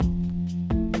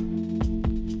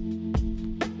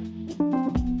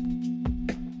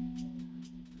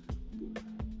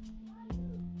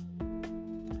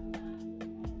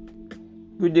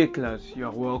Good day, class. You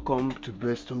are welcome to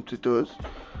Best Home Tutors.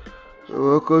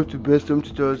 Welcome to Best Home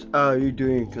Tutors. How are you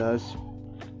doing, class?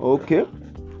 Okay.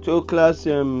 So, class,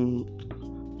 here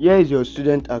is your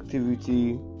student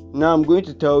activity. Now, I'm going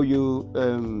to tell you,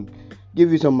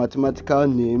 give you some mathematical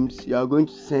names. You are going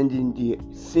to send in the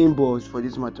symbols for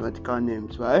these mathematical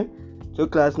names, right? So,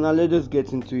 class, now let us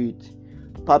get into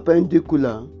it.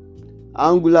 Perpendicular,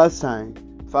 angular sign,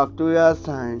 factorial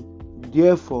sign,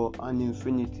 therefore, and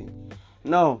infinity.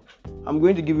 Now, I'm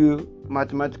going to give you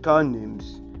mathematical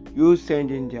names. You send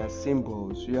in their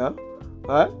symbols, right?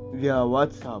 Via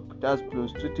WhatsApp. That's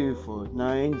 +234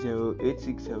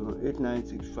 90867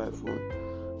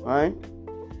 89651. Right?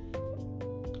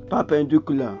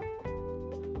 Perpendicular,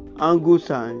 angle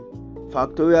sign,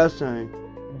 factorial sign,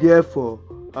 therefore,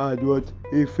 and what?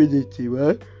 Infinity,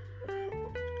 right?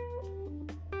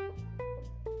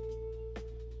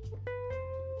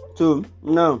 So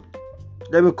now,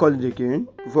 let me call it again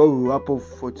before we wrap up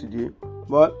for today.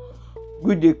 But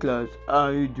good day, class. How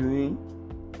are you doing?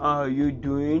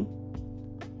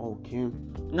 Okay.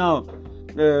 Now,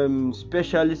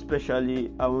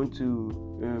 especially, I want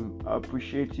to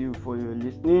appreciate you for your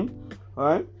listening.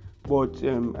 Alright. But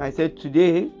I said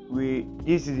today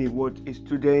this is a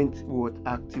student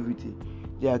activity.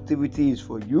 The activity is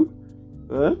for you.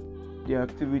 The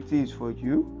activity is for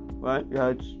you. Right? You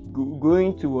are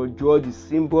going to draw the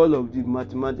symbol of the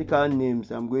mathematical names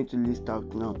I'm going to list out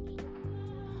now.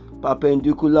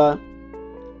 Perpendicular,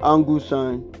 angle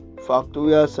sign,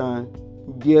 factorial sign,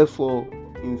 therefore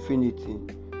infinity.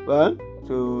 Right?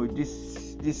 So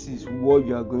this is what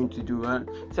you are going to do. Right?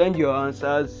 Send your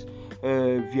answers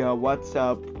via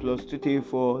WhatsApp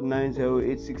 +234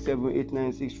 90867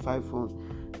 89651.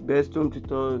 Best Home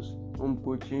Tutors, home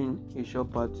coaching, a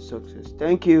short path to success.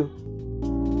 Thank you.